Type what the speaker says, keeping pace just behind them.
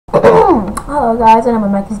Hello guys, I know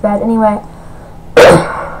my mic is bad. Anyway.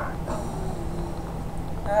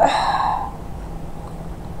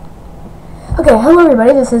 Okay, hello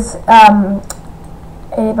everybody, this is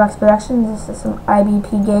 80 Bucks Productions. This is some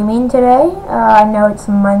IBP gaming today. I know it's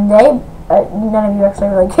Monday, but none of you actually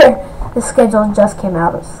really care. The schedule just came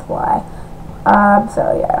out, that's why.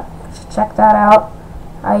 So yeah, check that out.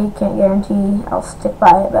 I can't guarantee I'll stick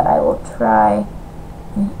by it, but I will try.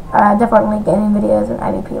 Definitely gaming videos and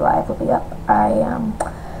IBP Live will be up.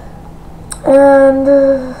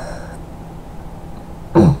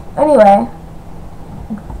 Anyway,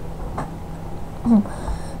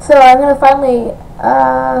 so I'm gonna finally,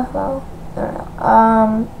 well, I don't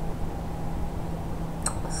know,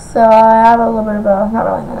 so I have a little bit of a, not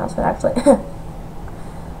really an announcement actually.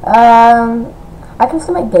 I can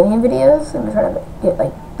still make gaming videos. I'm gonna try to get,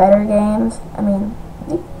 like, better games. I mean,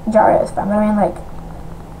 Jara is fun, but I mean, like,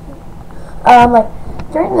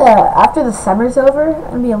 after the summer's over, I'm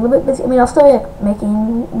gonna be a little bit busy. I mean, I'll still be, like,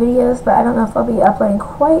 making videos, but I don't know if I'll be uploading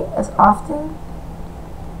quite as often.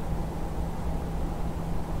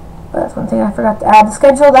 But that's one thing I forgot to add. The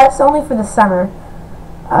schedule, that's only for the summer.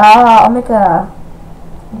 I'll make a,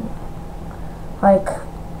 like,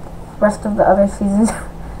 rest of the other seasons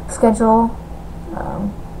schedule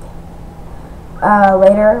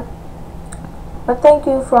later. But thank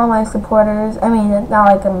you for all my supporters. I mean, it's not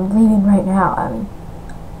like I'm leaving right now. I mean,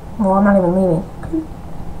 well, I'm not even leaving.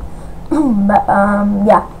 But,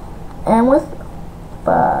 yeah. And with,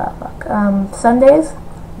 Sundays,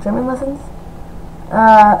 German lessons,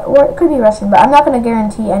 or it could be Russian, but I'm not going to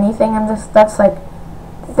guarantee anything. That's like,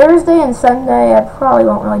 Thursday and Sunday, I probably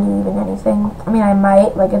won't really do even anything. I mean, I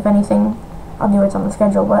might, like, if anything, I'll do what's on the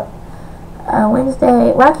schedule, but,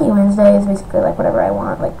 Wednesday, Wacky Wednesday is basically, like, whatever I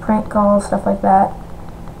want, like, prank calls, stuff like that.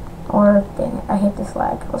 Or, dang it, I hate this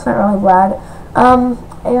lag. Well, it's not really lag.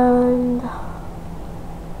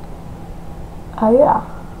 Yeah.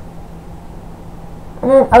 And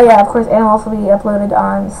then, oh yeah, of course, Animals will be uploaded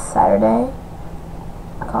on Saturday.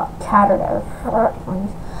 I call it Catterday.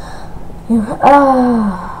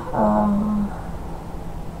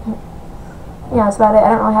 Yeah, that's about it. I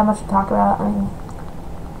don't really have much to talk about. I mean,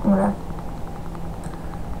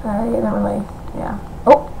 I don't really, yeah.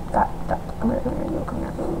 Oh, come here,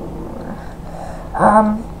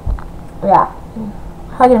 yeah.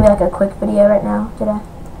 Probably gonna be like a quick video right now today.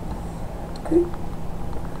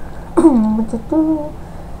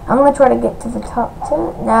 I'm gonna try to get to the top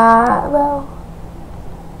 10. Nah, well.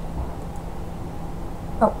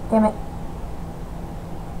 Oh, damn it.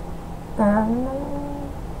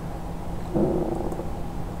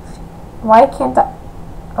 Why can't I?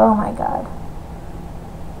 Oh my god.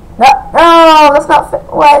 No, that's not fit.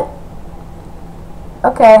 What?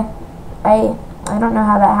 Okay. I don't know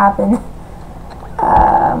how that happened.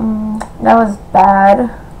 That was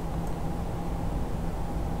bad.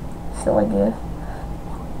 Silly goose.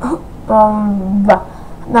 I'm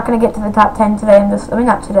not gonna get to the top 10 today.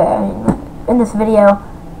 Not today. I mean, in this video,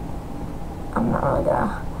 I'm not really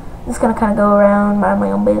gonna. I'm just gonna kind of go around, mind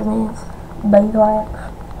my own business. Be quiet.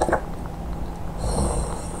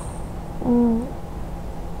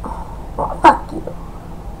 Oh, fuck you.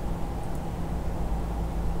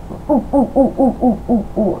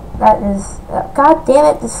 Ooh. That is. God damn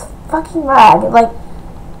it! This fucking lag. It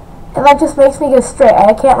like just makes me go straight.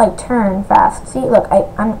 I can't like turn fast. See, look,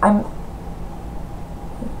 I'm.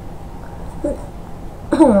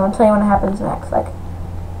 I'll tell you what happens next. Like,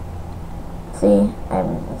 see,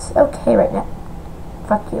 it's okay right now.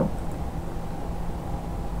 Fuck you.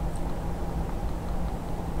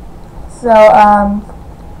 So,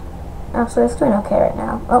 actually, it's doing okay right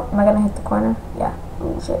now. Oh, am I gonna hit the corner? Yeah.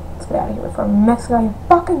 Oh shit, let's get out of here before Mexico, you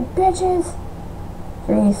fucking bitches.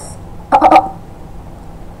 Grease. Oh.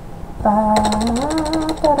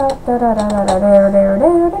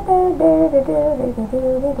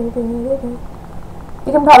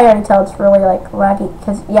 You can probably already tell it's really, like, laggy,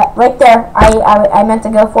 because, yeah, right there, I meant to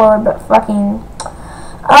go forward, but fucking,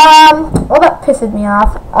 well, that pissed me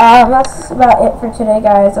off. That's about it for today,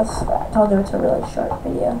 guys. I told you it's a really short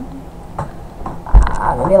video.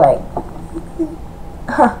 Maybe, like,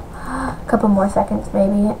 a couple more seconds,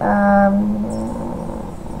 maybe.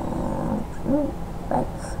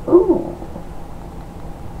 Thanks. Ooh,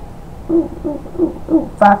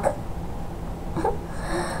 fuck.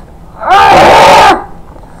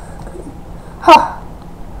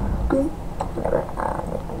 Whatever.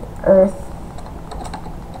 Earth.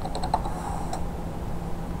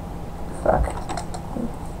 Fuck.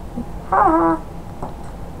 Haha.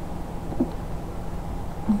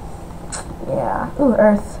 Yeah. Ooh,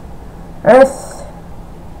 Earth. Earth.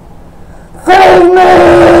 Free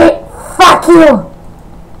me! Fuck! Fuck you!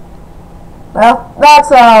 Well,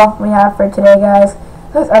 that's all we have for today, guys.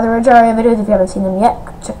 There's other Rogeria videos. If you haven't seen them yet,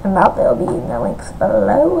 check them out. They'll be in the links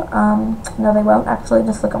below. No, they won't. Actually,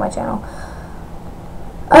 just look at my channel.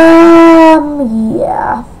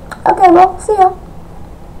 Yeah. Okay, well, see ya.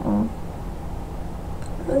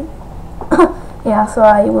 Yeah, so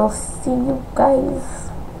I will see you guys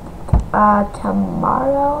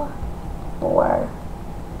tomorrow. Or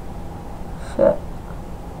shit.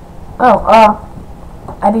 Oh,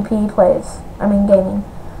 IBP plays. I mean gaming.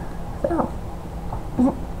 So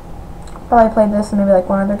probably played this and maybe like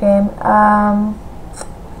one other game.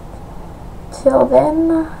 Till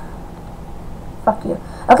then, fuck you.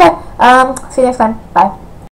 Okay, see you next time. Bye.